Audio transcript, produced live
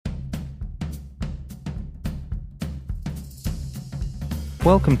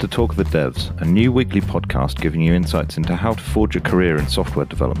Welcome to Talk of the Devs, a new weekly podcast giving you insights into how to forge a career in software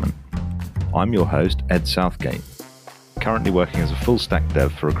development. I'm your host, Ed Southgate, currently working as a full-stack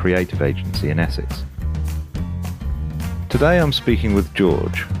dev for a creative agency in Essex. Today I'm speaking with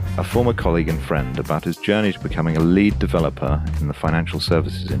George, a former colleague and friend, about his journey to becoming a lead developer in the financial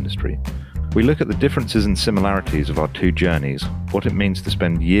services industry. We look at the differences and similarities of our two journeys, what it means to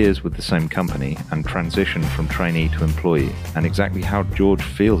spend years with the same company and transition from trainee to employee, and exactly how George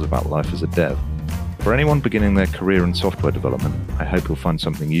feels about life as a dev. For anyone beginning their career in software development, I hope you'll find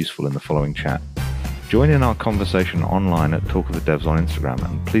something useful in the following chat. Join in our conversation online at Talk of the Devs on Instagram,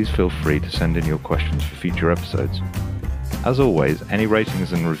 and please feel free to send in your questions for future episodes. As always, any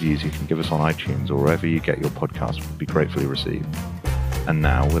ratings and reviews you can give us on iTunes or wherever you get your podcasts would be gratefully received. And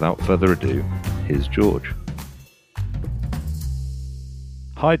now, without further ado, here's George.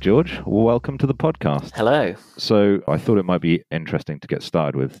 Hi, George. Welcome to the podcast. Hello. So I thought it might be interesting to get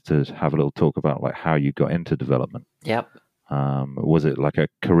started with, to have a little talk about like how you got into development. Yep. Was it like a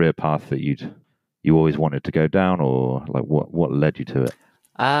career path that you always wanted to go down, or like what led you to it?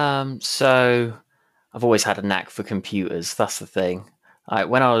 So I've always had a knack for computers. That's the thing.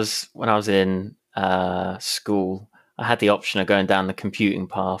 When I was in school, I had the option of going down the computing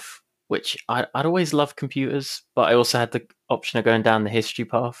path, which I'd always loved computers, but I also had the option of going down the history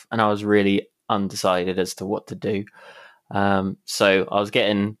path, and I was really undecided as to what to do. So I was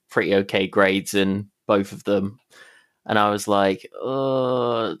getting pretty okay grades in both of them, and I was like,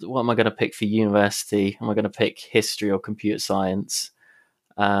 what am I going to pick for university? Am I going to pick history or computer science?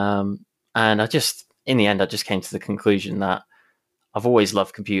 And in the end, I just came to the conclusion that I've always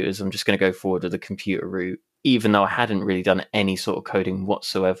loved computers. I'm just going to go forward with the computer route, even though I hadn't really done any sort of coding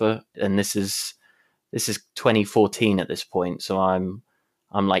whatsoever. And this is 2014 at this point, so I'm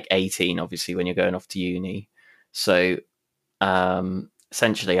like 18, obviously, when you're going off to uni. So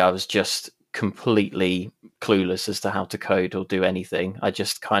essentially, I was just completely clueless as to how to code or do anything. I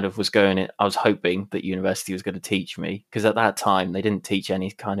just kind of was I was hoping that university was going to teach me, because at that time they didn't teach any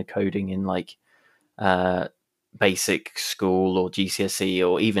kind of coding in like basic school or GCSE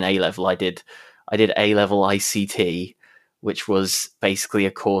or even A-level. I did A-level ICT, which was basically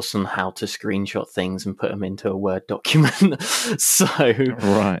a course on how to screenshot things and put them into a Word document.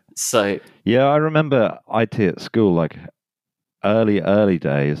 Right. So yeah, I remember IT at school, like early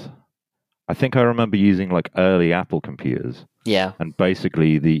days. I think I remember using like early Apple computers. Yeah. And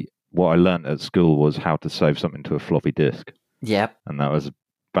basically what I learned at school was how to save something to a floppy disk. Yep. And that was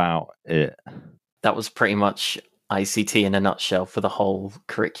about it. That was pretty much ICT in a nutshell for the whole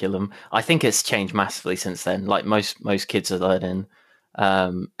curriculum. I think it's changed massively since then. Like most kids are learning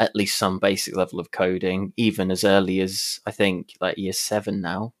at least some basic level of coding, even as early as I think like year 7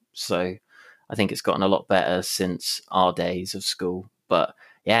 now. So I think it's gotten a lot better since our days of school. But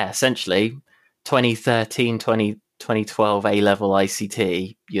yeah, essentially 2013, 2012 A-level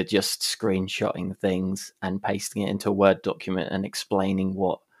ICT, you're just screenshotting things and pasting it into a Word document and explaining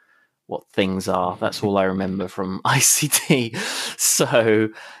what things are. That's all I remember from ICT. So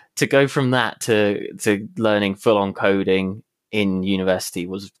to go from that to learning full-on coding in university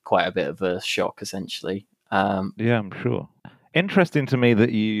was quite a bit of a shock, essentially. Yeah, I'm sure. Interesting to me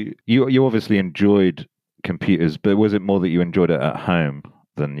that you obviously enjoyed computers, but was it more that you enjoyed it at home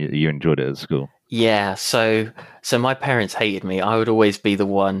than you enjoyed it at school? Yeah, so my parents hated me. I would always be the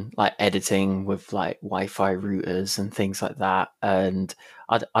one like editing with like Wi-Fi routers and things like that, and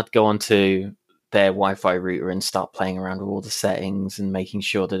I'd go onto their Wi-Fi router and start playing around with all the settings and making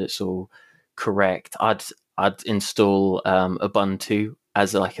sure that it's all correct. I'd install Ubuntu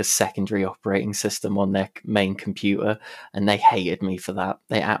as like a secondary operating system on their main computer, and they hated me for that.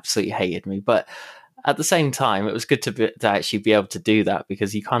 They absolutely hated me, but at the same time, it was good to actually be able to do that,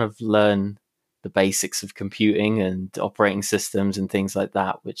 because you kind of learn the basics of computing and operating systems and things like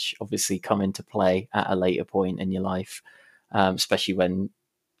that, which obviously come into play at a later point in your life, especially when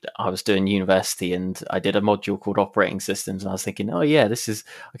I was doing university and I did a module called operating systems, and I was thinking, oh yeah,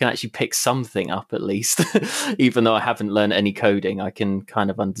 I can actually pick something up at least. Even though I haven't learned any coding, I can kind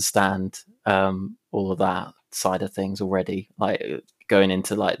of understand all of that side of things already, like going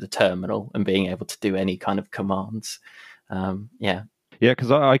into like the terminal and being able to do any kind of commands. Yeah,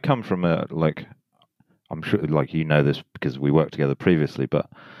 because I come from I'm sure like you know this because we worked together previously, but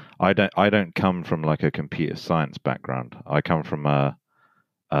I don't come from like a computer science background. I come from a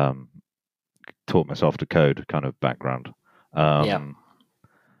taught myself to code kind of background. Yeah.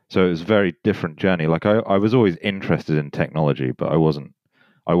 So it was a very different journey. Like I was always interested in technology, but I wasn't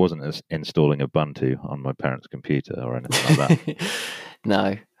installing Ubuntu on my parents' computer or anything like that.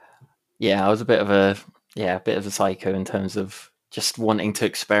 No. Yeah, I was a bit of a psycho in terms of just wanting to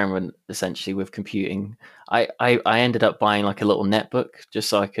experiment essentially with computing. I ended up buying like a little netbook just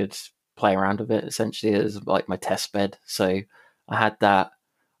so I could play around with it essentially as like my test bed. So I had that.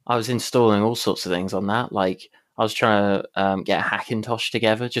 I was installing all sorts of things on that. Like I was trying to get a Hackintosh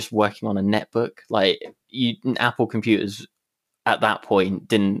together, just working on a netbook. Like Apple computers at that point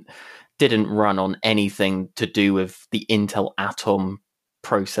didn't run on anything to do with the Intel Atom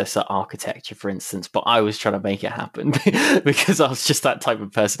processor architecture, for instance, but I was trying to make it happen because I was just that type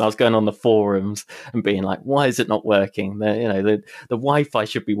of person. I was going on the forums and being like, why is it not working? The Wi-Fi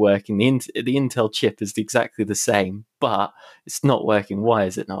should be working. The Intel chip is exactly the same, but it's not working. Why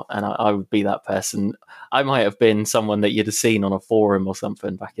is it not? And I would be that person. I might have been someone that you'd have seen on a forum or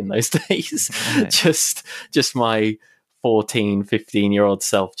something back in those days. Right. just my 14, 15-year-old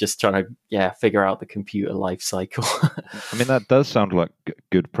self just trying to figure out the computer life cycle. I mean, that does sound like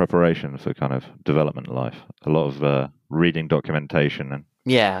good preparation for kind of development life. A lot of reading documentation and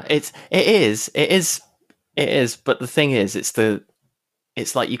it is. But the thing is,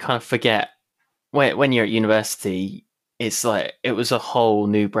 it's like you kind of forget when you're at university. It's like it was a whole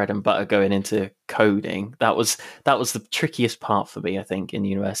new bread and butter going into coding. That was the trickiest part for me, I think, in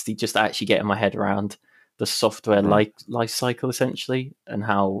university. Just actually getting my head around the software life cycle essentially, and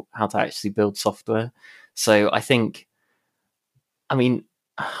how to actually build software. So I think, I mean,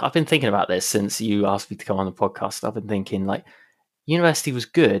 I've been thinking about this since you asked me to come on the podcast. I've been thinking like university was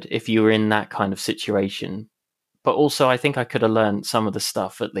good if you were in that kind of situation, but also I think I could have learned some of the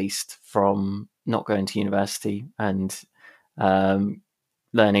stuff at least from not going to university and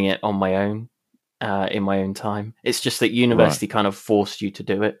learning it on my own in my own time. It's just that university kind of forced you to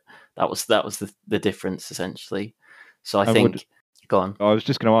do it. That was the difference essentially. So I think, go on. I was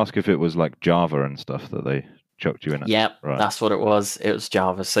just going to ask if it was like Java and stuff that they chucked you in. Yep, that's what it was. It was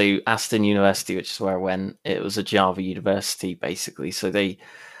Java. So Aston University, which is where I went, it was a Java university basically. So they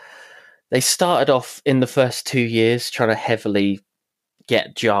started off in the first 2 years trying to heavily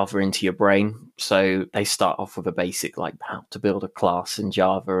get Java into your brain. So they start off with a basic like how to build a class in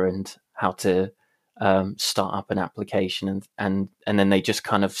Java and how to start up an application, and then they just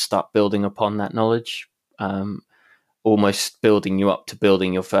kind of start building upon that knowledge, almost building you up to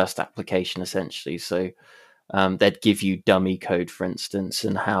building your first application essentially. So they'd give you dummy code, for instance,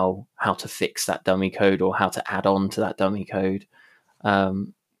 and how to fix that dummy code or how to add on to that dummy code,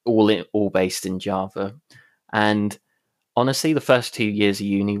 all based in Java. And honestly, the first 2 years of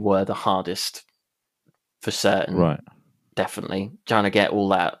uni were the hardest for certain. Right. Definitely. Trying to get all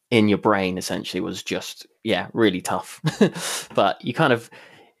that in your brain essentially was just, really tough. But you kind of,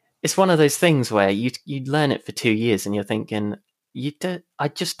 it's one of those things where you learn it for 2 years and you're thinking, I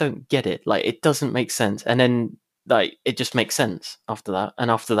just don't get it. Like, it doesn't make sense. And then, like, it just makes sense after that.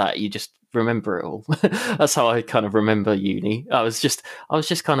 And after that, you just remember it all. That's how I kind of remember uni. I was just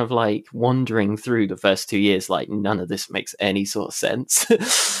kind of like wandering through the first 2 years, like, none of this makes any sort of sense.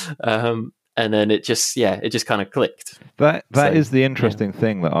 And then it just kind of clicked. That is the interesting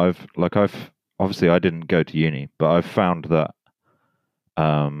thing that I've obviously I didn't go to uni, but I've found that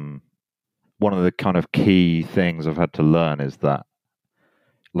one of the kind of key things I've had to learn is that,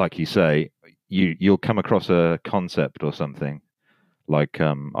 like you say, you'll come across a concept or something like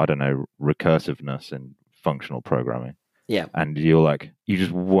I don't know, recursiveness in functional programming. Yeah. And you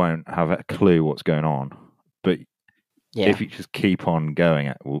just won't have a clue what's going on. But if you just keep on going,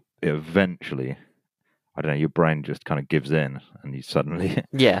 it eventually, I don't know, your brain just kind of gives in and you suddenly...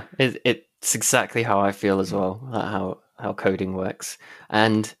 Yeah, it's exactly how I feel as well, how coding works.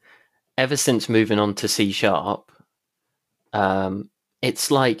 And ever since moving on to C#,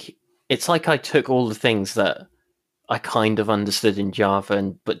 it's like I took all the things that I kind of understood in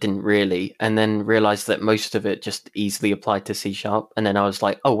Java but didn't really, and then realized that most of it just easily applied to C#. And then I was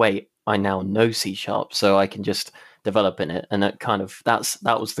like, oh wait, I now know C#, so I can just develop in it. And that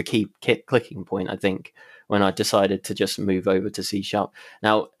was the key clicking point, I think, when I decided to just move over to C#.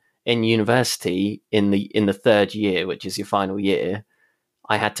 Now, in university, in the third year, which is your final year,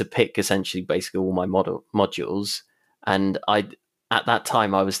 I had to pick essentially basically all my modules, and at that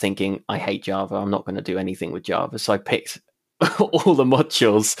time I was thinking, I hate Java, I'm not going to do anything with Java. So I picked all the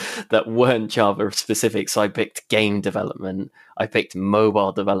modules that weren't Java specific. So I picked game development, I picked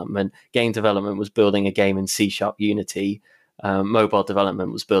mobile development. Game development was building a game in C# Unity. Mobile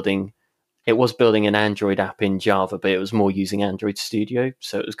development was building an Android app in Java, but it was more using Android Studio.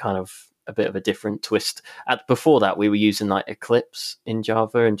 So it was kind of a bit of a different twist. Before that, we were using like Eclipse in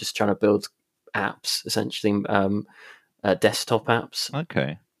Java and just trying to build apps, essentially, desktop apps.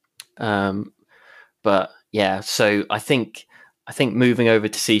 Okay. But yeah, so I think moving over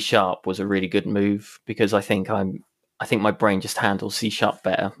to C# was a really good move, because I think I think my brain just handles C#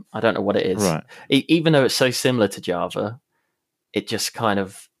 better. I don't know what it is. Right. Even though it's so similar to Java, it just kind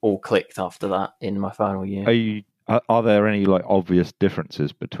of all clicked after that in my final year. Are there any like obvious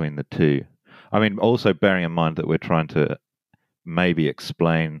differences between the two? I mean, also bearing in mind that we're trying to maybe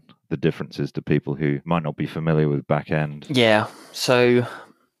explain the differences to people who might not be familiar with backend. Yeah. So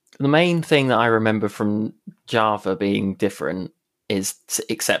the main thing that I remember from Java being different is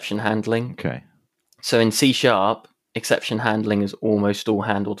exception handling. Okay. So in C#, exception handling is almost all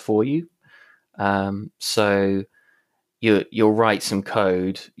handled for you. So you'll write some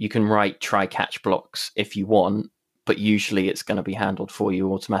code. You can write try-catch blocks if you want, but usually it's going to be handled for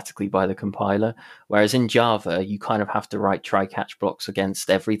you automatically by the compiler. Whereas in Java, you kind of have to write try-catch blocks against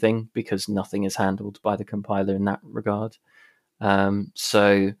everything because nothing is handled by the compiler in that regard.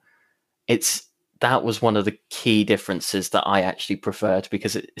 So that was one of the key differences that I actually preferred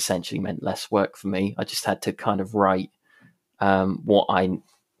because it essentially meant less work for me. I just had to kind of write what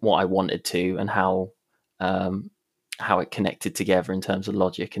I wanted to and how it connected together in terms of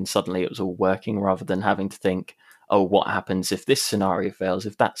logic, and suddenly it was all working rather than having to think, oh, what happens if this scenario fails,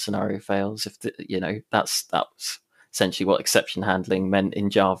 if that scenario fails, that was essentially what exception handling meant in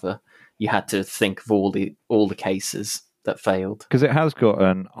Java. You had to think of all the cases that failed. Because it has got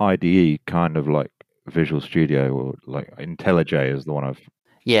an IDE kind of like Visual Studio, or like IntelliJ is the one I've...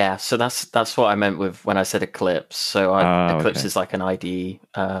 Yeah, so that's what I meant with when I said Eclipse. So Eclipse is like an IDE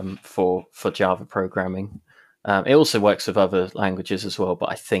for Java programming. It also works with other languages as well,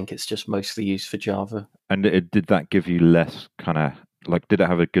 but I think it's just mostly used for Java. And did that give you less kind of like, did it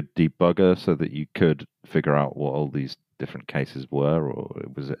have a good debugger so that you could figure out what all these different cases were, or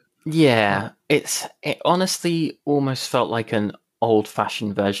was it? Yeah, it honestly almost felt like an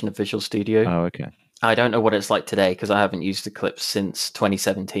old-fashioned version of Visual Studio. Oh, okay. I don't know what it's like today because I haven't used Eclipse since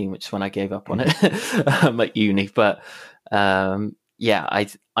 2017, which is when I gave up on it at uni. But yeah,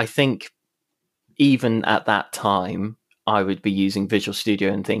 I think even at that time, I would be using Visual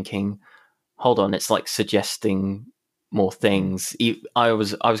Studio and thinking, hold on, it's like suggesting more things. I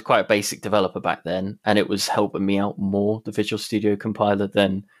was quite a basic developer back then, and it was helping me out more, the Visual Studio compiler,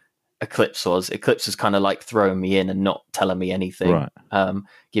 than Eclipse was. Eclipse was kind of like throwing me in and not telling me anything, right.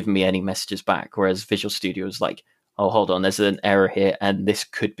 Giving me any messages back, whereas Visual Studio was like, oh, hold on, there's an error here, and this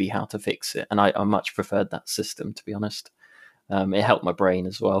could be how to fix it. And I much preferred that system, to be honest. It helped my brain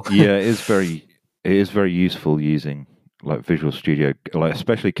as well. Yeah, it is very useful using like Visual Studio, like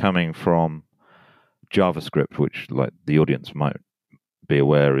especially coming from JavaScript, which like the audience might be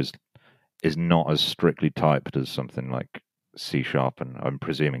aware is not as strictly typed as something like C# and I'm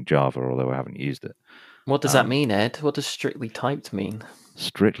presuming Java, although I haven't used it. What does that mean, Ed? What does strictly typed mean?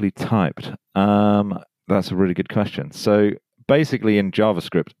 Strictly typed. That's a really good question. So basically in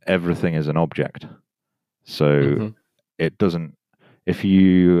JavaScript, everything is an object. So it doesn't, if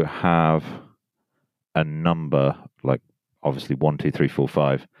you have a number, like obviously 1, 2, 3, 4,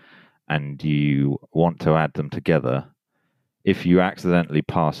 5, and you want to add them together, if you accidentally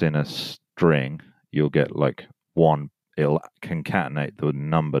pass in a string, you'll get like one, it'll concatenate the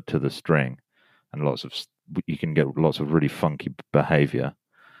number to the string, and you can get lots of really funky behavior.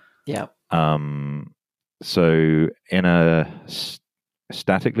 Yeah. So in a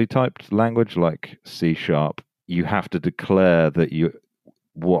statically typed language like C#, you have to declare that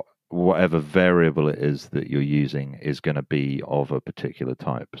whatever variable it is that you're using is going to be of a particular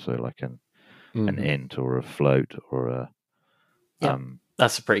type. So like an int or a float or a...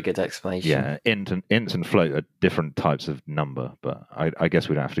 That's a pretty good explanation. Yeah, int and float are different types of number, but I guess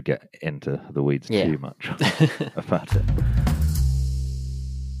we don't have to get into the weeds too much about it.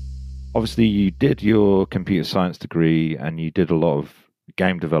 Obviously, you did your computer science degree and you did a lot of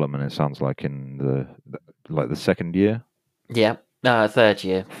game development, it sounds like, in the second year? Yeah, third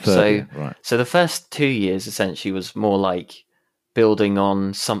year. Right. So the first 2 years essentially was more like building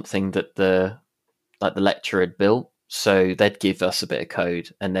on something that the lecturer had built. So they'd give us a bit of code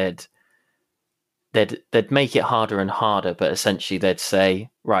and they'd make it harder and harder, but essentially they'd say,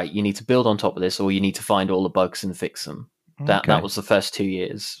 right, you need to build on top of this, or you need to find all the bugs and fix them. That was the first 2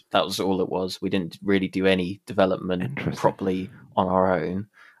 years. That was all it was. We didn't really do any development properly on our own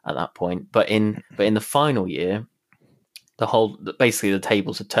at that point. But in the final year, basically the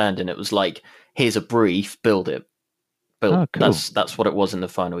tables had turned, and it was like, here's a brief, build it. Oh, cool. That's what it was in the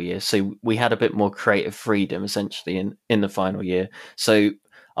final year. So we had a bit more creative freedom essentially in the final year. So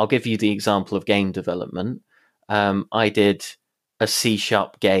I'll give you the example of game development. I did a C#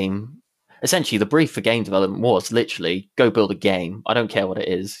 game. Essentially, the brief for game development was literally go build a game. I don't care what it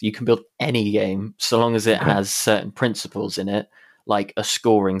is. You can build any game so long as it has certain principles in it, like a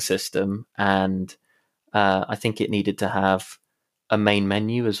scoring system and I think it needed to have a main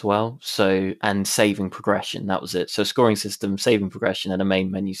menu as well. So, and saving progression, that was it. So scoring system, saving progression, and a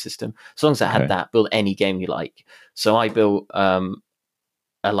main menu system. As long as it had that, build any game you like. So I built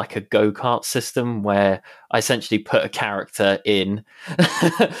like a go-kart system where I essentially put a character in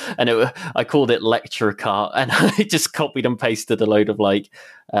and I called it Lecture Kart, and I just copied and pasted a load of like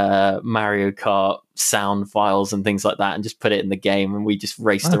Mario Kart sound files and things like that and just put it in the game, and we just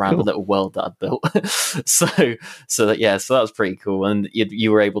raced around a little world that I built. so that was pretty cool, and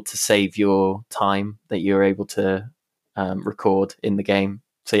you were able to save your time that you were able to record in the game.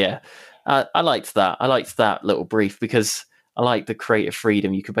 So yeah, I liked that. I liked that little brief because I like the creative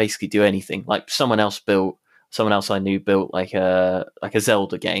freedom. You could basically do anything. Like someone else I knew built like a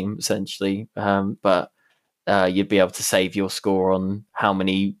Zelda game essentially, but you'd be able to save your score on how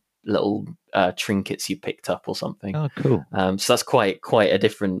many little trinkets you picked up or something. Oh, cool. So that's quite a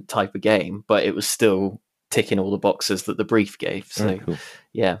different type of game, but it was still ticking all the boxes that the brief gave. So cool.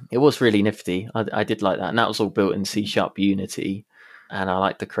 Yeah, it was really nifty. I did like that, and that was all built in C# Unity, and I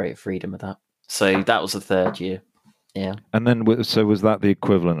liked the creative freedom of that. So that was the third year. Yeah. And then, so was that the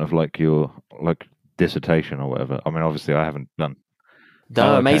equivalent of like your dissertation or whatever? I mean, obviously, I haven't done.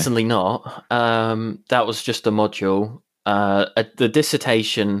 No, amazingly not. That was just a module. The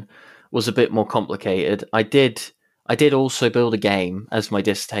dissertation was a bit more complicated. I did also build a game as my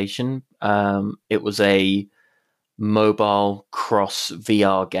dissertation. It was a mobile cross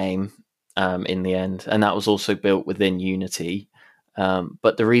VR game in the end, and that was also built within Unity.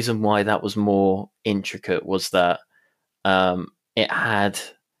 But the reason why that was more intricate was that it had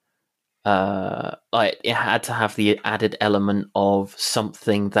to have the added element of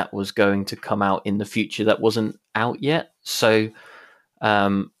something that was going to come out in the future that wasn't out yet. So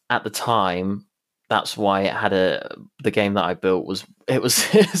at the time, that's why it had the game that I built was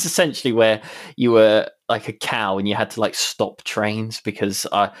essentially where you were like a cow and you had to like stop trains, because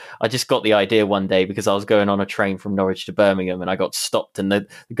I just got the idea one day because I was going on a train from Norwich to Birmingham and I got stopped, and the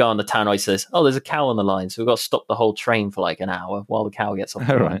guy on the tannoy says, "Oh, there's a cow on the line, so we've got to stop the whole train for like an hour while the cow gets off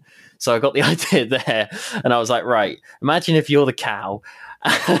the line." So I got the idea there, and I was like, right, imagine if you're the cow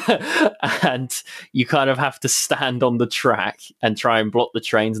and you kind of have to stand on the track and try and block the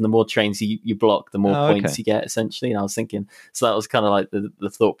trains, and the more trains you block, the more points you get, essentially. And I was thinking, so that was kind of like the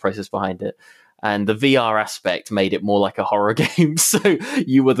thought process behind it. And the VR aspect made it more like a horror game. So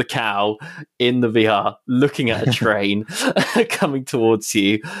you were the cow in the VR looking at a train coming towards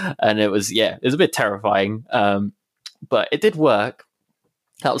you, and it was a bit terrifying, but it did work.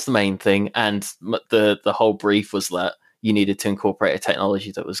 That was the main thing. And the whole brief was that you needed to incorporate a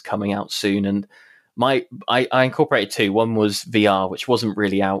technology that was coming out soon. And I incorporated two. One was VR, which wasn't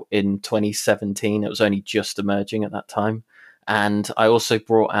really out in 2017. It was only just emerging at that time. And I also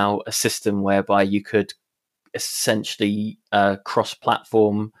brought out a system whereby you could essentially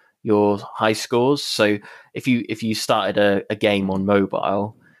cross-platform your high scores. So if you started a game on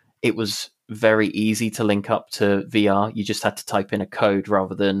mobile, it was very easy to link up to VR. You just had to type in a code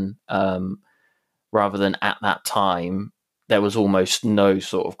rather than at that time there was almost no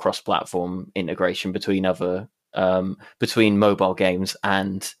sort of cross-platform integration between between mobile games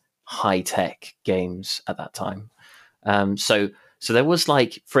and high-tech games at that time. So there was,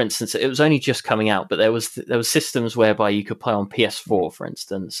 like, for instance, it was only just coming out, but there was systems whereby you could play on PS4, for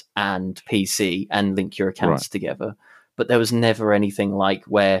instance, and PC and link your accounts together. But there was never anything like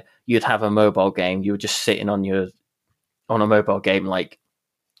where you'd have a mobile game, you were just sitting on a mobile game, like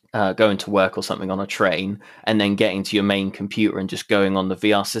going to work or something on a train, and then getting to your main computer and just going on the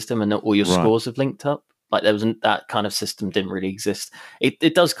VR system, and all your scores have linked up. Like that kind of system didn't really exist.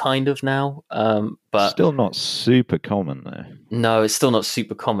 It does kind of now, but still not super common though. No, it's still not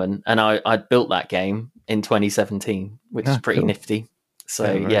super common. And I built that game in 2017, which is pretty nifty. So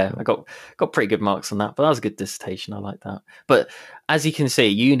cool. I got pretty good marks on that. But that was a good dissertation. I like that. But as you can see,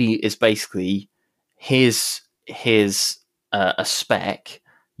 Uni is basically here's a spec.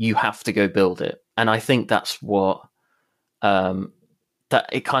 You have to go build it, and I think that's what that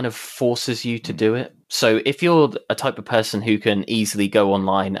it kind of forces you to do it. So if you're a type of person who can easily go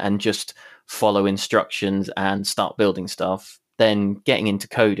online and just follow instructions and start building stuff, then getting into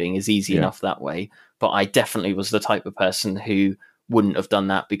coding is easy enough that way. But I definitely was the type of person who wouldn't have done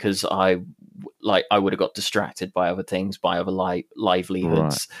that because I would have got distracted by other things, by other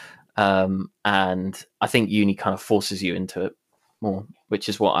livelihoods. And I think Uni kind of forces you into it more, which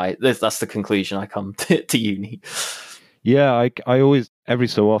is what that's the conclusion I come to Uni. Yeah, I always, every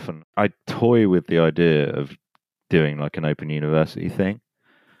so often, I toy with the idea of doing like an open university thing.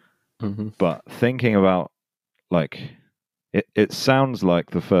 Mm-hmm. But thinking about, like, it sounds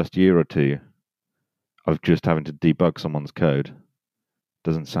like the first year or two, of just having to debug someone's code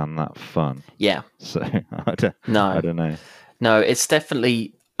doesn't sound that fun. Yeah. So I don't know. No, it's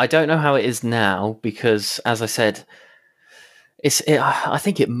definitely. I don't know how it is now because, as I said, I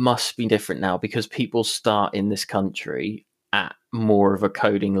think it must be different now because people start in this country at more of a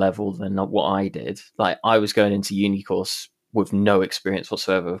coding level than what I did. Like I was going into uni course with no experience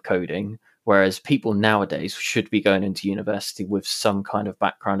whatsoever of coding, whereas people nowadays should be going into university with some kind of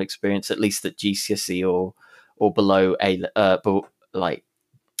background experience, at least at GCSE or below like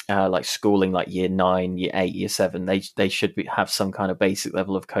schooling, like year 9, year 8, year 7. They should have some kind of basic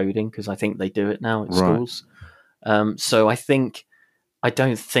level of coding because I think they do it now at schools. So I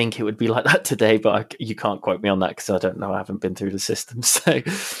don't think it would be like that today, but you can't quote me on that because I don't know. I haven't been through the system. So,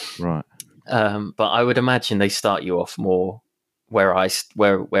 right. But I would imagine they start you off more where I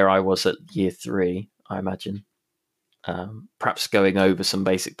was at year 3. I imagine, perhaps going over some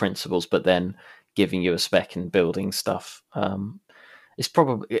basic principles, but then giving you a spec and building stuff. It's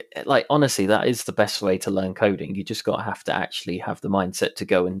probably like honestly, that is the best way to learn coding. You just have to actually have the mindset to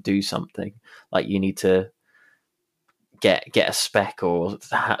go and do something. Like you need to get a spec or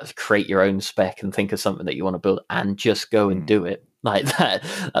create your own spec and think of something that you want to build and just go and do it like that.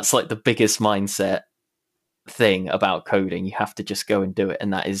 That's like the biggest mindset thing about coding. You have to just go and do it,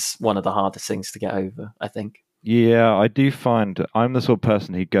 and that is one of the hardest things to get over, I think. Yeah, I do find I'm the sort of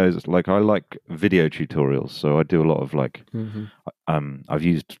person who goes like I like video tutorials, so I do a lot of like I've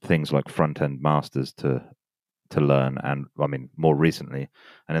used things like Front End Masters to learn, and I mean more recently,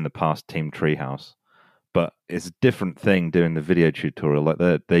 and in the past Team Treehouse. But it's a different thing doing the video tutorial.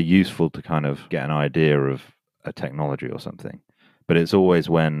 Like they're useful to kind of get an idea of a technology or something. But it's always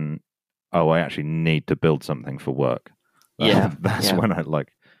when I actually need to build something for work. That's when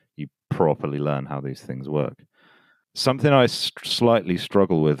you properly learn how these things work. Something I slightly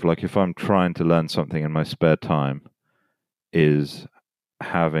struggle with, like if I'm trying to learn something in my spare time, is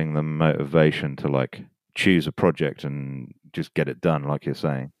having the motivation to like choose a project and just get it done, like you're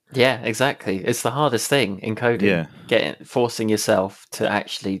saying. Yeah, exactly. It's the hardest thing in coding. Yeah. Forcing yourself to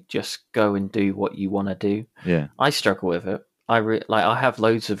actually just go and do what you want to do. Yeah. I struggle with it. I have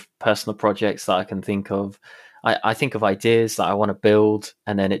loads of personal projects that I can think of. I think of ideas that I want to build,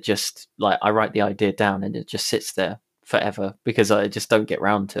 and then it just like I write the idea down and it just sits there forever because I just don't get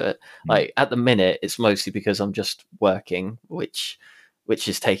round to it. Like at the minute, it's mostly because I'm just working, which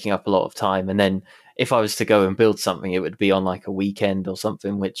is taking up a lot of time. And then if I was to go and build something, it would be on like a weekend or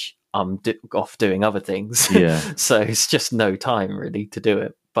something, which I'm off doing other things. Yeah. So it's just no time really to do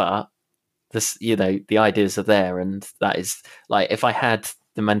it. But this, the ideas are there, and that is like if I had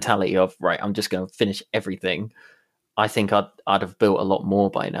the mentality of right, I'm just going to finish everything, I think I'd have built a lot more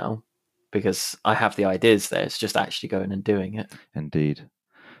by now because I have the ideas there. It's just actually going and doing it. Indeed.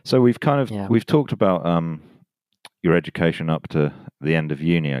 So we've we've talked about your education up to the end of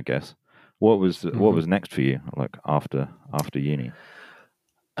uni, I guess. What was next for you, like after uni?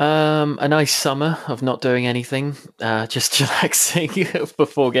 A nice summer of not doing anything, just relaxing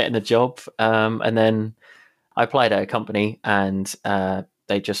before getting a job. And then I applied at a company, and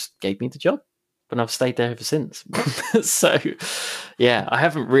they just gave me the job, and I've stayed there ever since. So, yeah, I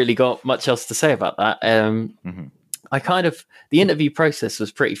haven't really got much else to say about that. I the interview process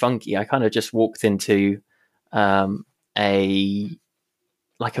was pretty funky. I kind of just walked into a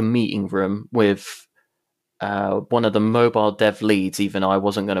meeting room with one of the mobile dev leads, even though I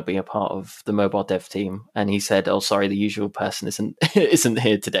wasn't going to be a part of the mobile dev team. And he said, "Oh, sorry, the usual person isn't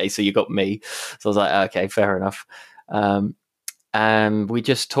here today, so you got me." So I was like, "Okay, fair enough." And we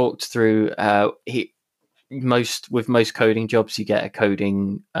just talked through. Most coding jobs, you get a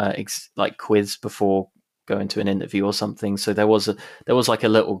coding quiz before going to an interview or something. So there was like a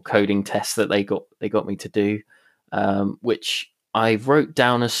little coding test that they got me to do, which I wrote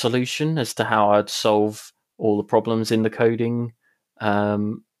down a solution as to how I'd solve all the problems in the coding.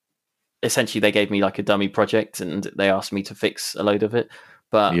 Essentially, they gave me like a dummy project and they asked me to fix a load of it.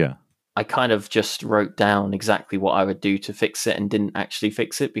 But yeah, I kind of just wrote down exactly what I would do to fix it and didn't actually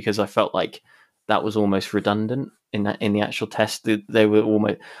fix it because I felt like that was almost redundant in the actual test. They were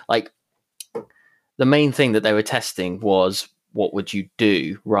almost like the main thing that they were testing was what would you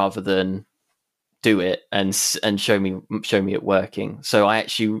do rather than do it and show me it working. So I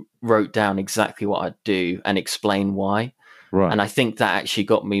actually wrote down exactly what I'd do and explain why. Right. And I think that actually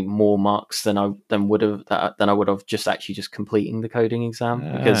got me more marks than I would have just completing the coding exam.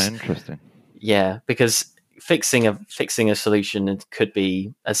 Because interesting. Yeah, because fixing a solution could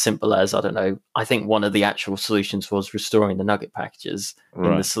be as simple as, I don't know, I think one of the actual solutions was restoring the nugget packages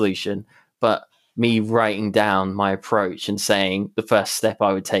in the solution, but me writing down my approach and saying the first step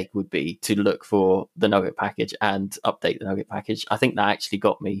I would take would be to look for the nugget package and update the nugget package. I think that actually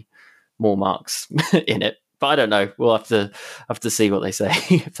got me more marks in it, but I don't know. We'll have to see what they say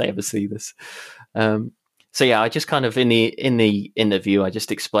if they ever see this. So yeah, I just kind of in the interview, I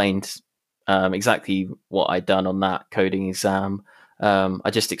just explained exactly what I'd done on that coding exam. I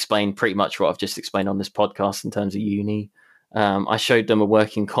just explained pretty much what I've just explained on this podcast in terms of uni. I showed them a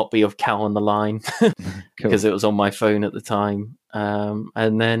working copy of Cow on the Line because it was on my phone at the time.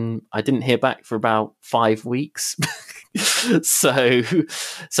 And then I didn't hear back for about 5 weeks. So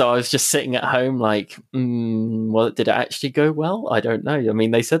I was just sitting at home like, well, did it actually go well? I don't know. I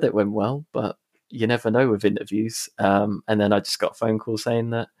mean, they said it went well, but you never know with interviews. And then I just got a phone call saying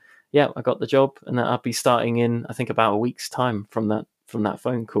that, yeah, I got the job and that I'd be starting in, I think, about a week's time from that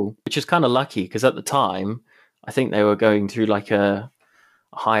phone call, which is kind of lucky because at the time, I think they were going through like a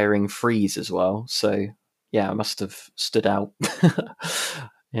hiring freeze as well. So yeah, I must have stood out.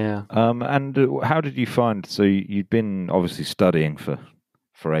 Yeah. And how did you find? So you'd been obviously studying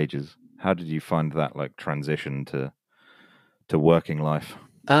for ages. How did you find that like transition to working life?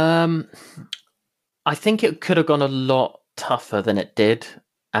 I think it could have gone a lot tougher than it did,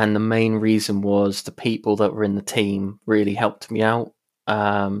 and the main reason was the people that were in the team really helped me out.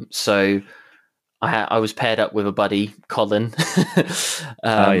 So I was paired up with a buddy, Colin.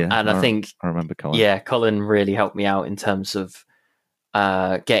 And I remember Colin. Yeah, Colin really helped me out in terms of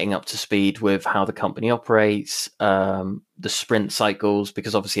getting up to speed with how the company operates, the sprint cycles,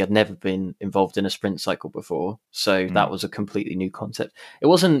 because obviously I'd never been involved in a sprint cycle before. So that was a completely new concept. It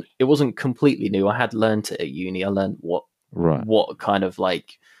wasn't completely new. I had learned it at uni. I learned what kind of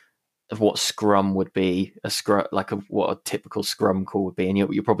like of what Scrum would be, what a typical Scrum call would be. And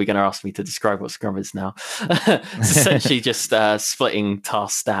you're probably going to ask me to describe what Scrum is now. It's essentially just splitting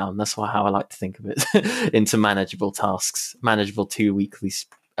tasks down. That's how I like to think of it, into manageable tasks, manageable 2 weekly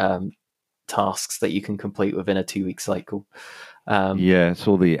tasks that you can complete within a 2 week cycle. Yeah, it's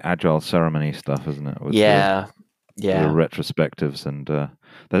all the agile ceremony stuff, isn't it? With the retrospectives, and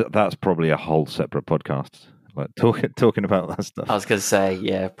that's probably a whole separate podcast. Like talking about that stuff. I was going to say,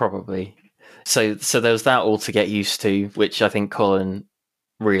 yeah, probably. So there was that all to get used to, which I think Colin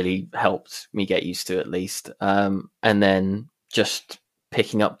really helped me get used to at least. And then just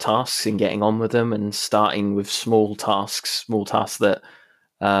picking up tasks and getting on with them, and starting with small tasks that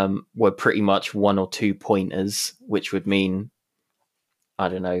were pretty much 1 or 2 pointers, which would mean, I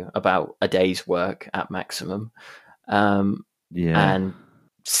don't know, about a day's work at maximum. And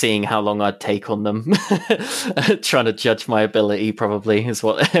seeing how long I'd take on them, trying to judge my ability probably is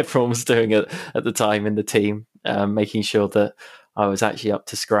what everyone was doing at the time in the team, making sure that I was actually up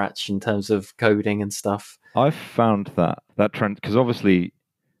to scratch in terms of coding and stuff. I found that trend, because obviously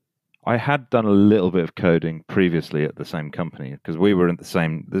I had done a little bit of coding previously at the same company, because we were in the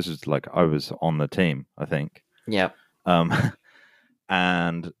same, this is like I was on the team, I think. Yeah.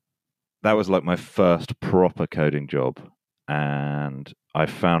 And that was like my first proper coding job. And I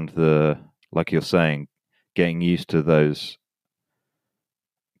found like you're saying, getting used to the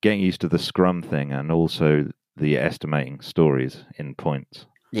Scrum thing, and also the estimating stories in points.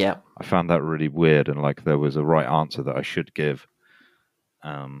 Yeah. I found that really weird, and like there was a right answer that I should give.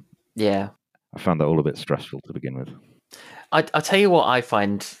 Yeah. I found that all a bit stressful to begin with. I tell you what,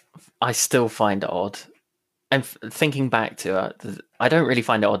 I still find odd. And thinking back to it, I don't really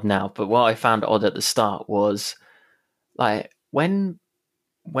find it odd now, but what I found odd at the start was, like, when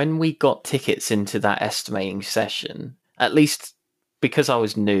we got tickets into that estimating session, at least because I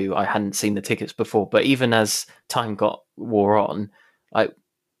was new, I hadn't seen the tickets before, but even as time wore on, like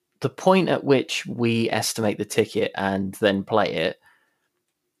the point at which we estimate the ticket and then play it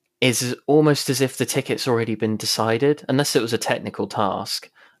is almost as if the ticket's already been decided, unless it was a technical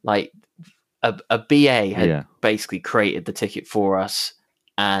task. Like a BA had basically created the ticket for us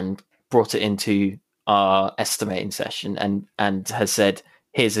and brought it into our estimating session and has said,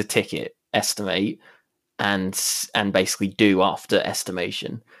 here's a ticket, estimate, and basically do after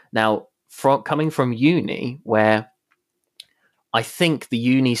estimation. Now, coming from uni, where I think the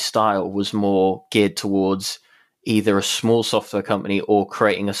uni style was more geared towards either a small software company or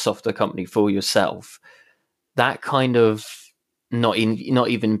creating a software company for yourself, that kind of not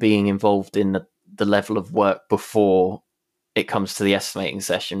even being involved in the level of work before it comes to the estimating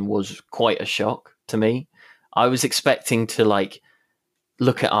session was quite a shock to me. I was expecting to like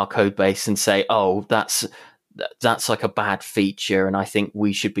look at our code base and say, oh, that's like a bad feature, and I think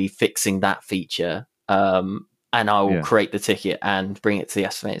we should be fixing that feature. And I will create the ticket and bring it to the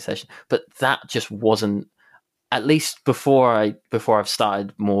estimating session. But that just wasn't, at least before I've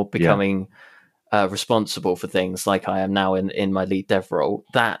started more becoming responsible for things like I am now in my lead dev role,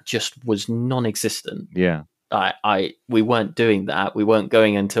 that just was non-existent. Yeah. We weren't doing that. We weren't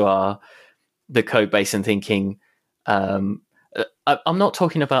going into the code base and thinking, I'm not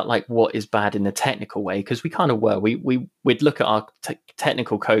talking about like what is bad in the technical way, because we kind of were. We'd look at our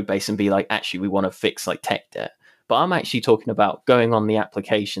technical code base and be like, actually, we want to fix like tech debt. But I'm actually talking about going on the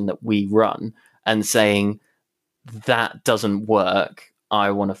application that we run and saying that doesn't work.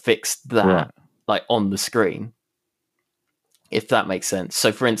 I want to fix that, like on the screen, if that makes sense.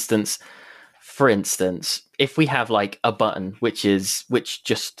 So, for instance, if we have like a button which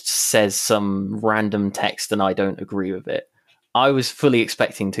just says some random text and I don't agree with it, I was fully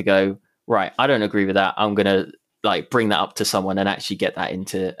expecting to go, right, I don't agree with that. I'm going to like bring that up to someone and actually get that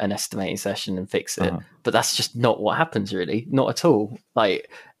into an estimating session and fix it. But that's just not what happens, really. Not at all.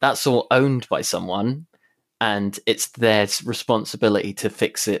 Like, that's all owned by someone and it's their responsibility to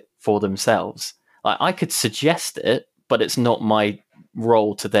fix it for themselves. Like, I could suggest it, but it's not my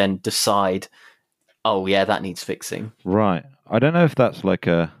role to then decide, oh yeah, that needs fixing. Right. I don't know if that's like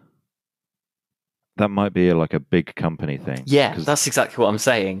that might be like a big company thing. Yeah, that's exactly what I'm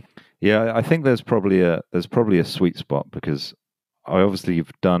saying. Yeah, I think there's probably a sweet spot, because I obviously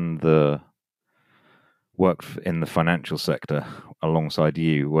have done the work in the financial sector alongside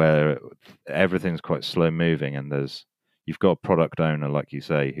you, where everything's quite slow moving, and you've got a product owner, like you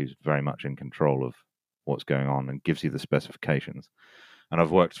say, who's very much in control of what's going on and gives you the specifications. And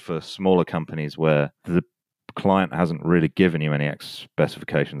I've worked for smaller companies where the client hasn't really given you any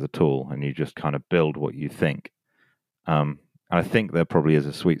specifications at all, and you just kind of build what you think. I think there probably is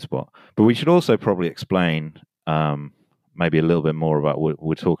a sweet spot. But we should also probably explain maybe a little bit more about what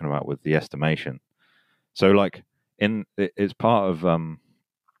we're talking about with the estimation. So, like, it's part of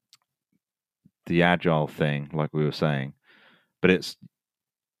the agile thing, like we were saying, but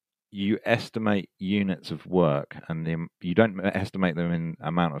you estimate units of work, and you don't estimate them in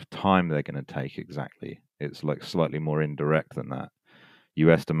amount of time they're going to take exactly. It's like slightly more indirect than that.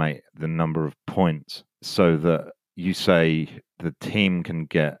 You estimate the number of points so that you say the team can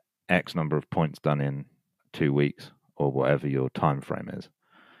get X number of points done in 2 weeks or whatever your time frame is.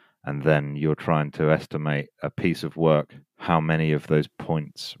 And then you're trying to estimate a piece of work, how many of those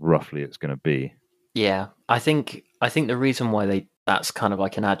points roughly it's going to be. Yeah, I think the reason why that's kind of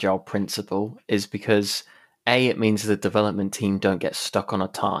like an agile principle is because it means the development team don't get stuck on a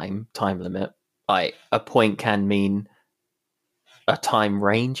time limit. Like, a point can mean a time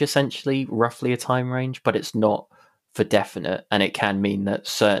range, essentially, roughly a time range, but it's not for definite, and it can mean that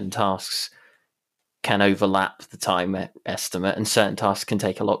certain tasks can overlap the time estimate, and certain tasks can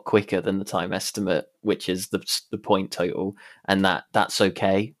take a lot quicker than the time estimate, which is the point total, and that's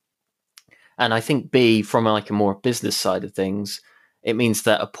okay. And I think from like a more business side of things, it means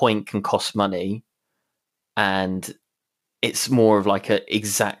that a point can cost money, and it's more of like an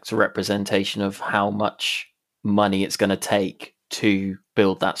exact representation of how much money it's going to take to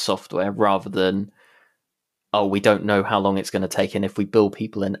build that software, rather than, oh, we don't know how long it's going to take, and if we bill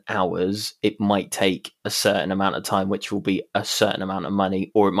people in hours, it might take a certain amount of time, which will be a certain amount of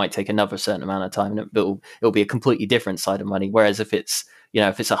money, or it might take another certain amount of time, and it'll be a completely different side of money. Whereas if it's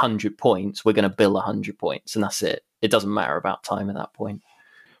 100 points, we're going to bill 100 points, and that's it. It doesn't matter about time at that point.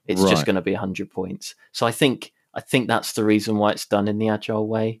 It's just going to be 100 points. So I think that's the reason why it's done in the agile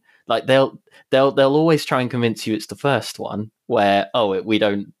way. Like, they'll always try and convince you it's the first one where, we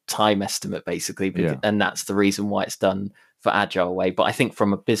don't time estimate, basically, and that's the reason why it's done for agile way. But I think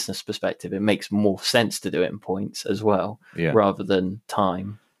from a business perspective, it makes more sense to do it in points as well, rather than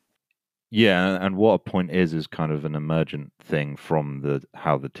time. Yeah, and what a point is kind of an emergent thing from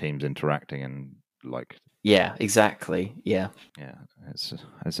how the team's interacting, and like. Yeah, exactly. Yeah. Yeah, it's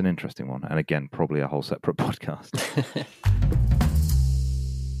an interesting one, and again, probably a whole separate podcast.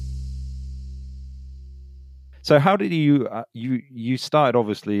 So how did you started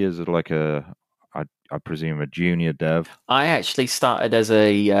obviously as like I presume a junior dev? I actually started as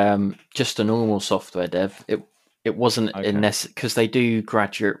just a normal software dev. It wasn't because they do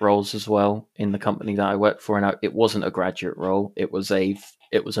graduate roles as well in the company that I work for, and it wasn't a graduate role. It was a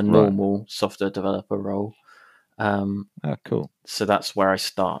normal software developer role. Cool. So that's where I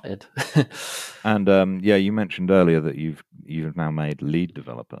started. And you mentioned earlier that you've now made lead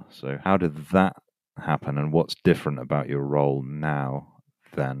developer. So how did that happen, and what's different about your role now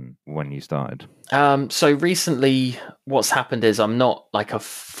than when you started? So recently, what's happened is I'm not like a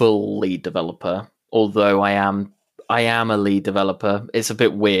full lead developer, although I am a lead developer. It's a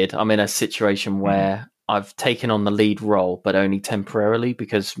bit weird. I'm in a situation where I've taken on the lead role, but only temporarily,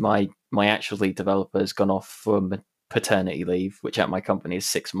 because my actual lead developer has gone off for paternity leave, which at my company is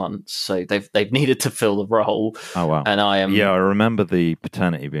 6 months. So they've needed to fill the role. Oh wow! And I am I remember the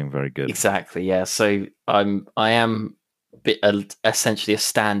paternity being very good. Exactly, yeah. So I am essentially a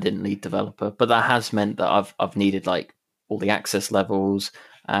stand-in lead developer, but that has meant that I've needed like all the access levels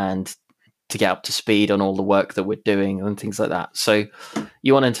and to get up to speed on all the work that we're doing and things like that. So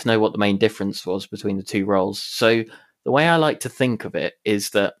you wanted to know what the main difference was between the two roles. So the way I like to think of it is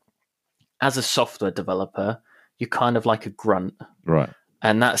that as a software developer, you're kind of like a grunt. Right.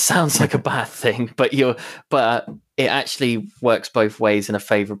 And that sounds like a bad thing, but it actually works both ways in a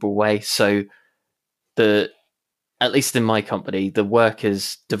favorable way. So at least in my company, the work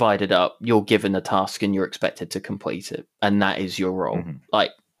is divided up. You're given a task and you're expected to complete it. And that is your role. Mm-hmm.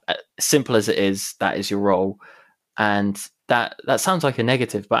 Like, simple as it is, that is your role. And that sounds like a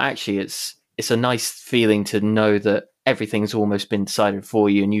negative, but actually it's a nice feeling to know that everything's almost been decided for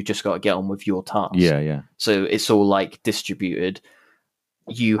you and you just got to get on with your task. Yeah. So it's all like distributed.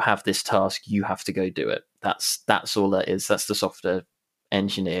 You have this task, you have to go do it. That's all that is. That's the software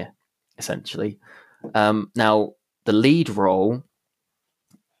engineer, essentially. Now, the lead role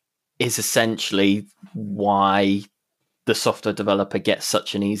is essentially why the software developer gets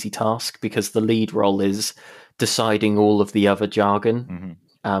such an easy task, because the lead role is deciding all of the other jargon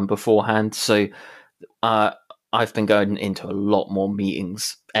beforehand. So I've been going into a lot more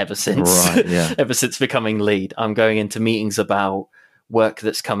meetings ever since ever since becoming lead. I'm going into meetings about work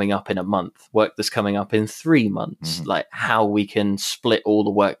that's coming up in a month, work that's coming up in 3 months, like how we can split all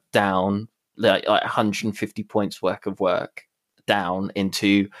the work down, like 150 points worth of work down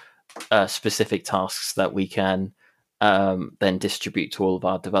into specific tasks that we can then distribute to all of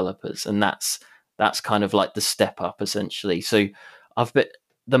our developers. And that's kind of like the step up, essentially. So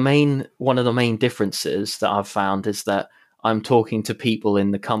one of the main differences that I've found is that I'm talking to people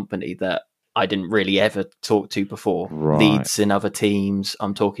in the company that I didn't really ever talk to before. Right. Leads in other teams.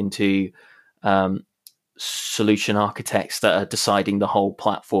 I'm talking to solution architects that are deciding the whole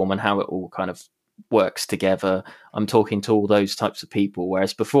platform and how it all kind of works together. I'm talking to all those types of people,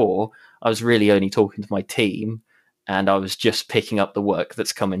 whereas before I was really only talking to my team and I was just picking up the work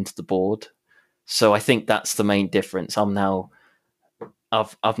that's come into the board. So I think that's the main difference. I've now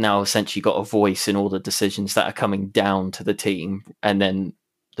essentially got a voice in all the decisions that are coming down to the team, and then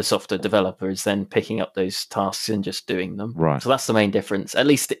the software developer is then picking up those tasks and just doing them. Right. So that's the main difference, at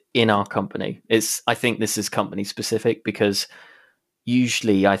least in our company. I think this is company specific, because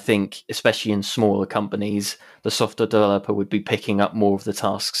usually I think, especially in smaller companies, the software developer would be picking up more of the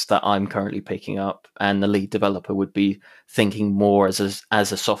tasks that I'm currently picking up, and the lead developer would be thinking more as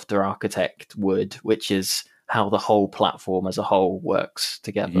a software architect would, which is how the whole platform as a whole works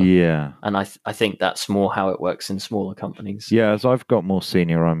together. Yeah. And I think that's more how it works in smaller companies. Yeah, as I've got more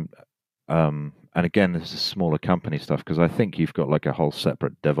senior, and again, this is smaller company stuff, because I think you've got like a whole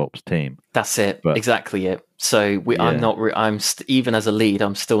separate DevOps team. That's it. Exactly it. So even as a lead,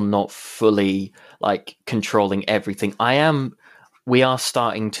 I'm still not fully like controlling everything. We are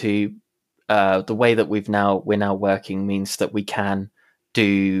starting to, the way that we're now working means that we can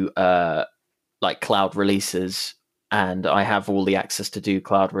do, like cloud releases, and I have all the access to do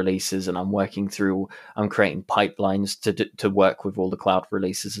cloud releases, and I'm creating pipelines to work with all the cloud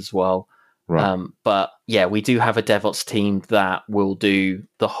releases as well. Right. But yeah, we do have a DevOps team that will do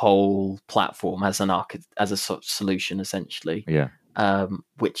the whole platform as a solution, essentially. Yeah.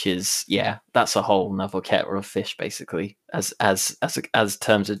 Which is, that's a whole nother kettle of fish, basically, as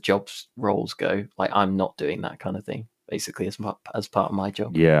terms of jobs roles go. Like, I'm not doing that kind of thing, basically, as part of my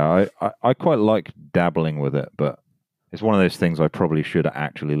job. Yeah, I quite like dabbling with it, but it's one of those things I probably should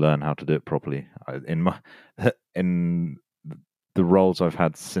actually learn how to do it properly. In the roles I've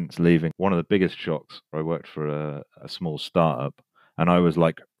had since leaving, one of the biggest shocks, I worked for a small startup, and I was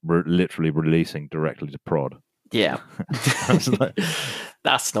like literally releasing directly to prod. Yeah. Like,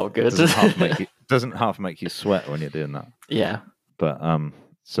 that's not good. Doesn't half make you sweat when you're doing that. Yeah. But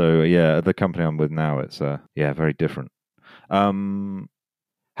so yeah, the company I'm with now, it's very different.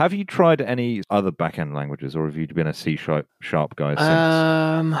 Have you tried any other back-end languages, or have you been a C# guy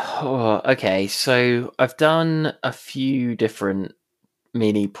since? Okay, so I've done a few different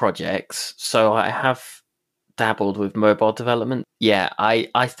mini projects. So I have dabbled with mobile development. Yeah,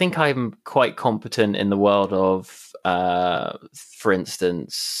 I think I'm quite competent in the world of, for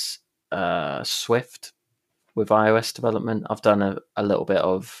instance, Swift with iOS development. I've done a little bit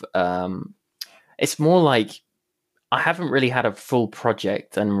of. It's more like, I haven't really had a full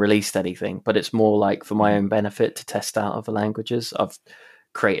project and released anything, but it's more like for my own benefit to test out other languages. I've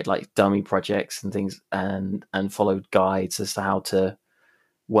created like dummy projects and things, and followed guides as to how to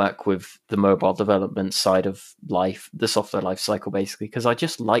work with the mobile development side of life, the software life cycle, basically, because I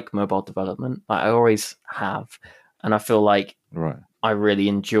just like mobile development. Like I always have. And I feel like Right. I really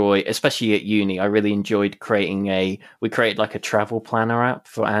enjoy, especially at uni, I really enjoyed we created like a travel planner app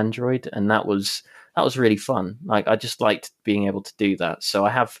for Android, and that was really fun. Like I just liked being able to do that. So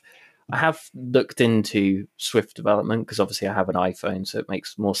I have looked into Swift development because obviously I have an iPhone, so it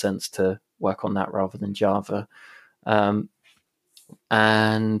makes more sense to work on that rather than Java.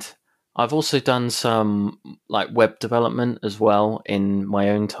 And I've also done some like web development as well in my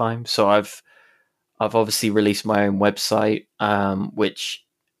own time. So I've obviously released my own website, which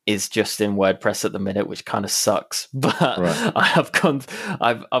is just in WordPress at the minute, which kind of sucks. But Right.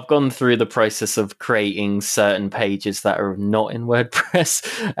 I've gone through the process of creating certain pages that are not in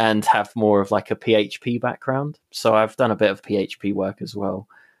WordPress and have more of like a PHP background. So I've done a bit of PHP work as well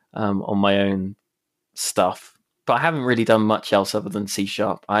on my own stuff. But I haven't really done much else other than C#.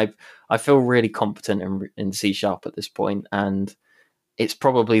 I feel really competent in C# at this point, and it's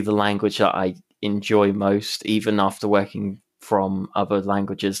probably the language that I enjoy most, even after working from other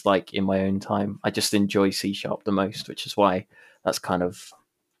languages like in my own time. I just enjoy C# the most, which is why that's kind of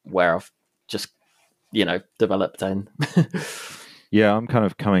where I've just, developed in. Yeah, I'm kind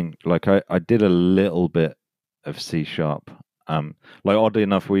of coming, like I did a little bit of C#. Like oddly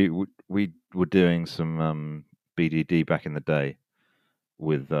enough, we were doing some BDD back in the day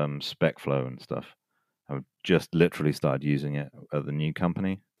with SpecFlow and stuff. I've just literally started using it at the new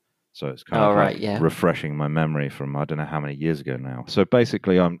company. So it's kind of right, like yeah. refreshing my memory from I don't know how many years ago now. So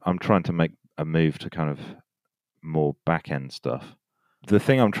basically I'm trying to make a move to kind of more back-end stuff. The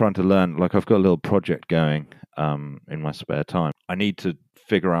thing I'm trying to learn, like I've got a little project going in my spare time. I need to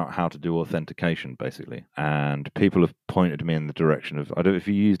figure out how to do authentication, basically. And people have pointed me in the direction of, I don't know if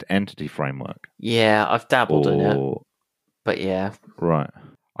you used Entity Framework. Yeah, I've dabbled in it. But yeah. Right.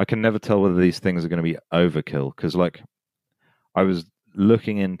 I can never tell whether these things are going to be overkill, because like I was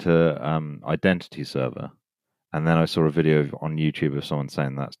looking into Identity Server, and then I saw a video on YouTube of someone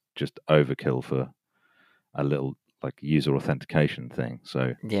saying that's just overkill for a little like user authentication thing.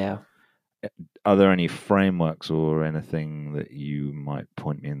 So yeah. Are there any frameworks or anything that you might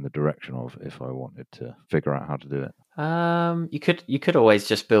point me in the direction of if I wanted to figure out how to do it? You could always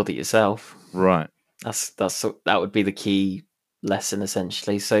just build it yourself. Right. That would be the key lesson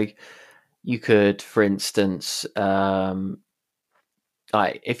essentially. So you could, for instance,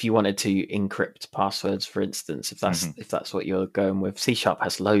 like if you wanted to encrypt passwords, for instance, if that's what you're going with, C#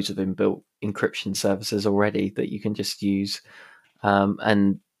 has loads of inbuilt encryption services already that you can just use,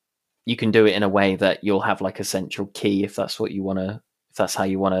 and you can do it in a way that you'll have like a central key if that's what you want to, if that's how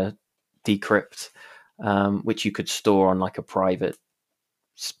you want to decrypt, which you could store on like a private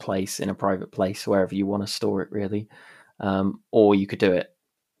place, in a private place, wherever you want to store it really, or you could do it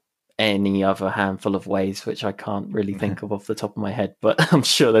any other handful of ways, which I can't really think of off the top of my head, but I'm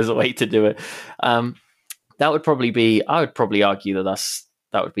sure there's a way to do it. That would probably be, I would probably argue that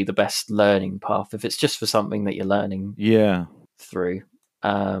would be the best learning path if it's just for something that you're learning through.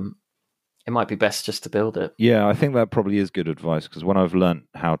 It might be best just to build it. Yeah, I think that probably is good advice, because when I've learned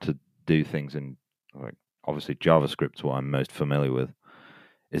how to do things in, like, obviously JavaScript's what I'm most familiar with,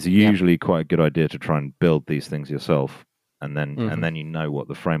 it's usually quite a good idea to try and build these things yourself, and then you know what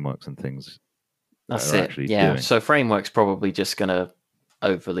the frameworks and things that's are it. actually Yeah, doing. so framework's probably just going to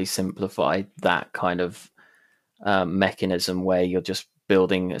overly simplify that kind of mechanism where you're just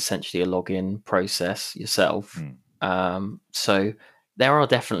building essentially a login process yourself. So there are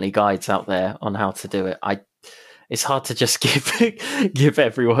definitely guides out there on how to do it. It's hard to just give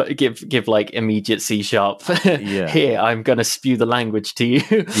everyone like immediate C#. Here, I'm going to spew the language to you.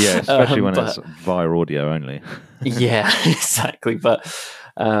 Yeah, especially when it's via audio only. Yeah, exactly. But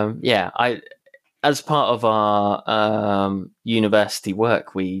I, as part of our university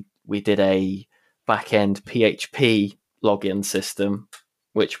work, we did a back-end PHP login system,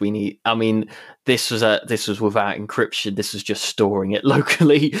 which we need. I mean, this was without encryption. This was just storing it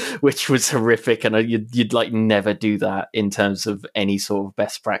locally, which was horrific, and you'd like never do that in terms of any sort of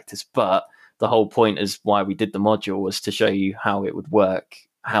best practice. But the whole point is why we did the module was to show you how it would work,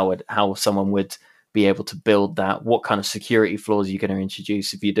 how someone would be able to build that, what kind of security flaws you're going to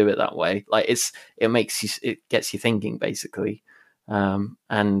introduce if you do it that way. Like it gets you thinking basically,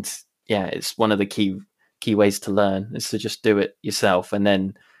 and yeah, it's one of the key ways to learn is to just do it yourself, and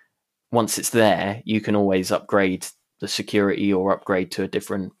then once it's there, you can always upgrade the security or upgrade to a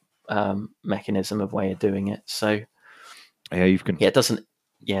different mechanism of way of doing it. So it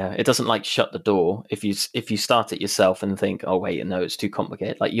Yeah, it doesn't like shut the door if you start it yourself and think, oh wait, no, it's too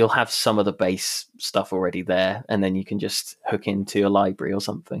complicated. Like you'll have some of the base stuff already there, and then you can just hook into a library or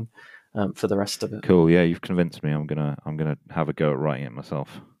something for the rest of it. Cool. Yeah, you've convinced me. I'm gonna have a go at writing it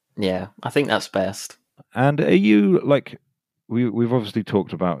myself. Yeah, I think that's best. And are you like we've obviously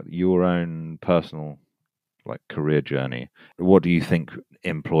talked about your own personal like career journey. What do you think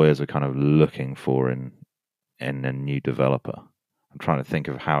employers are kind of looking for in a new developer? I'm trying to think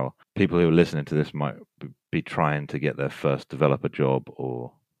of how people who are listening to this might be trying to get their first developer job,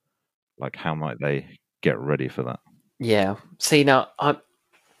 or like how might they get ready for that? Yeah. See, now I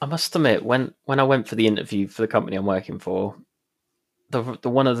must admit, when I went for the interview for the company I'm working for, the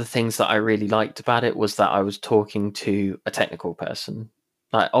one of the things that I really liked about it was that I was talking to a technical person.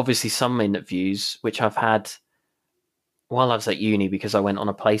 Like obviously some interviews which I've had while I was at uni because I went on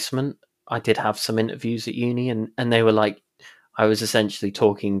a placement, I did have some interviews at uni and they were like I was essentially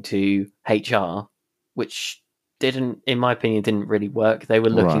talking to HR, which didn't, in my opinion, didn't really work. They were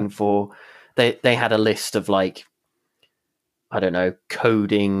looking Right. for they had a list of like I don't know,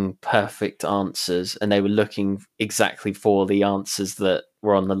 coding perfect answers, and they were looking exactly for the answers that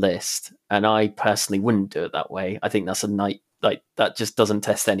were on the list. And I personally wouldn't do it that way. I think that's a night like that just doesn't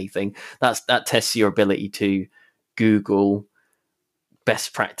test anything. That tests your ability to Google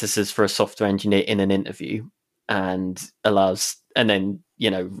best practices for a software engineer in an interview and allows and then,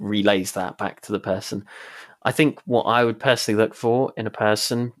 relays that back to the person. I think what I would personally look for in a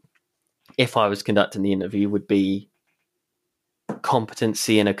person if I was conducting the interview would be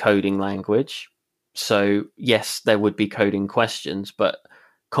competency in a coding language. So, yes, there would be coding questions, but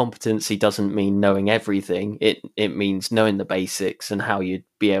competency doesn't mean knowing everything. It means knowing the basics and how you'd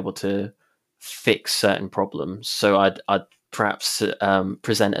be able to fix certain problems. So, I'd perhaps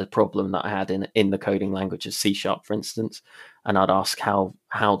present a problem that I had in the coding language of C Sharp, for instance, and I'd ask how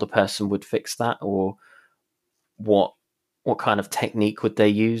the person would fix that, or what kind of technique would they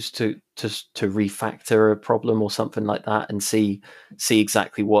use to refactor a problem or something like that, and see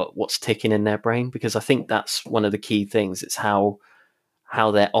exactly what's ticking in their brain, because I think that's one of the key things. It's how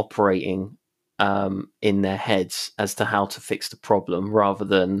they're operating in their heads as to how to fix the problem, rather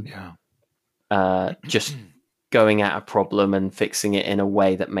than just going at a problem and fixing it in a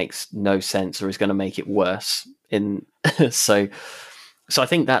way that makes no sense or is going to make it worse. So I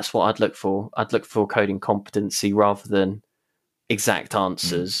think that's what I'd look for. I'd look for coding competency rather than exact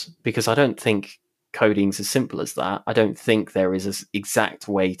answers, because I don't think coding's as simple as that. I don't think there is an exact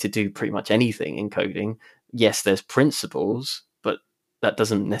way to do pretty much anything in coding. Yes, there's principles, but that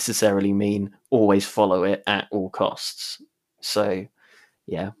doesn't necessarily mean always follow it at all costs. So,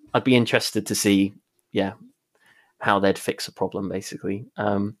 yeah, I'd be interested to see, how they'd fix a problem, basically.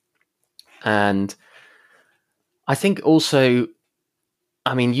 And I think also,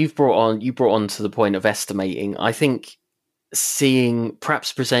 I mean, you brought on to the point of estimating. I think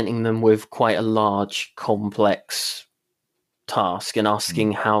perhaps presenting them with quite a large, complex task and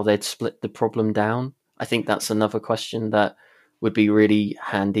asking how they'd split the problem down. I think that's another question that would be really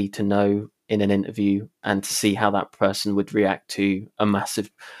handy to know in an interview, and to see how that person would react to a massive,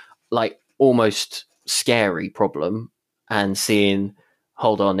 like almost scary problem, and seeing,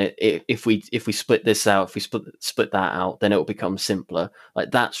 hold on, if we split this out, if we split that out, then it will become simpler.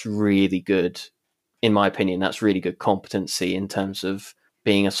 Like that's really good, in my opinion. That's really good competency in terms of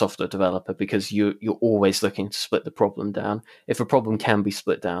being a software developer, because you're always looking to split the problem down. If a problem can be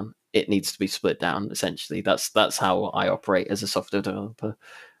split down, it needs to be split down. Essentially, that's how I operate as a software developer.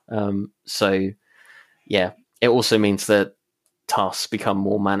 So yeah, it also means that tasks become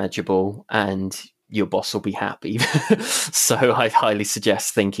more manageable and your boss will be happy. So I highly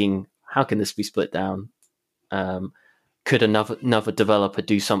suggest thinking, how can this be split down? Could another developer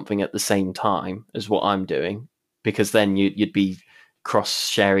do something at the same time as what I'm doing? Because then you'd be cross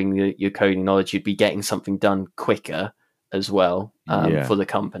sharing your coding knowledge. You'd be getting something done quicker as well for the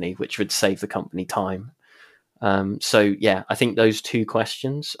company, which would save the company time. So yeah, I think those two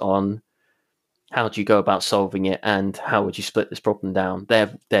questions on how do you go about solving it and how would you split this problem down,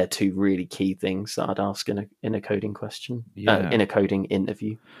 they're two really key things that I'd ask in a coding question, in a coding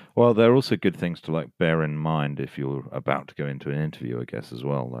interview. Well, they're also good things to like bear in mind if you're about to go into an interview, I guess, as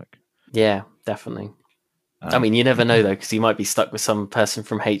well. Like, yeah, definitely. I mean, you never know though, because you might be stuck with some person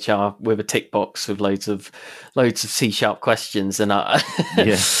from HR with a tick box with loads of C# questions, and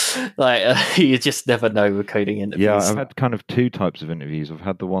you just never know with coding interviews. Yeah, I've had kind of two types of interviews. I've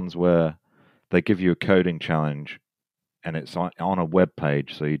had the ones where they give you a coding challenge, and it's on a web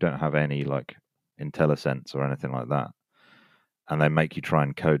page, so you don't have any like IntelliSense or anything like that, and they make you try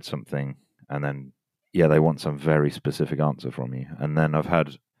and code something, and then yeah, they want some very specific answer from you. And then I've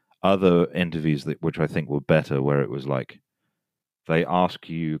had other interviews which I think were better, where it was like they ask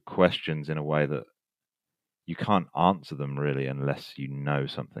you questions in a way that you can't answer them really unless you know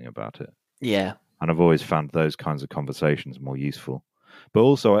something about it. Yeah. And I've always found those kinds of conversations more useful. But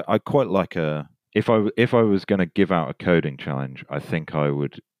also, I quite like if I was going to give out a coding challenge, I think I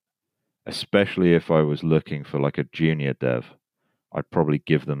would, especially if I was looking for like a junior dev, I'd probably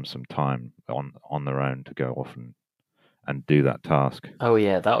give them some time on their own to go off and do that task. Oh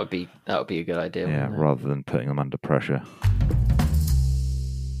yeah, that would be a good idea. Yeah, rather than putting them under pressure.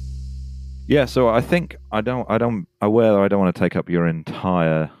 Yeah, so I think I don't want to take up your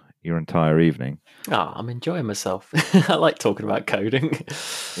entire evening. Oh, I'm enjoying myself. I like talking about coding.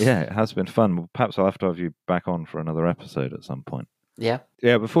 Yeah, it has been fun. Perhaps I'll have to have you back on for another episode at some point. Yeah.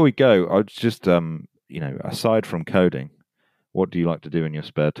 Yeah, before we go, I'd just aside from coding, what do you like to do in your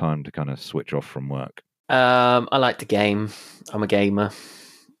spare time to kind of switch off from work? I like to game. I'm a gamer.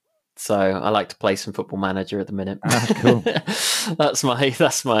 So I like to play some Football Manager at the minute. Cool. That's my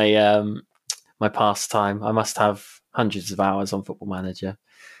my pastime. I must have hundreds of hours on Football Manager.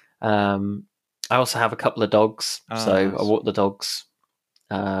 I also have a couple of dogs, so nice. I walk the dogs,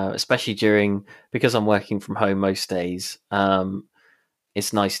 especially because I'm working from home most days.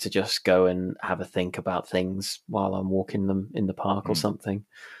 It's nice to just go and have a think about things while I'm walking them in the park or something.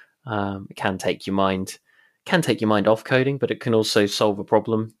 It can take your mind off coding, but it can also solve a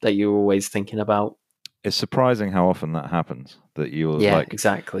problem that you're always thinking about. It's surprising how often that happens, that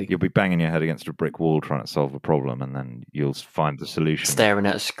exactly. You'll be banging your head against a brick wall trying to solve a problem, and then you'll find the solution. Staring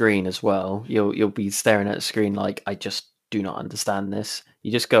at a screen as well. You'll be staring at a screen like, I just do not understand this.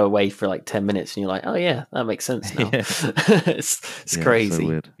 You just go away for like 10 minutes and you're like, oh yeah, that makes sense now. It's crazy. So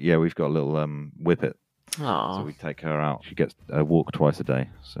weird. Yeah, we've got a little whippet. Aww. So we take her out. She gets a walk twice a day,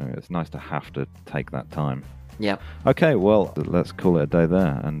 so it's nice to have to take that time. Yeah. Okay, well, let's call it a day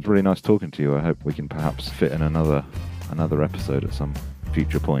there. And really nice talking to you. I hope we can perhaps fit in another episode at some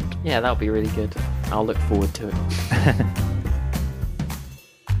future point. Yeah, that'll be really good. I'll look forward to it.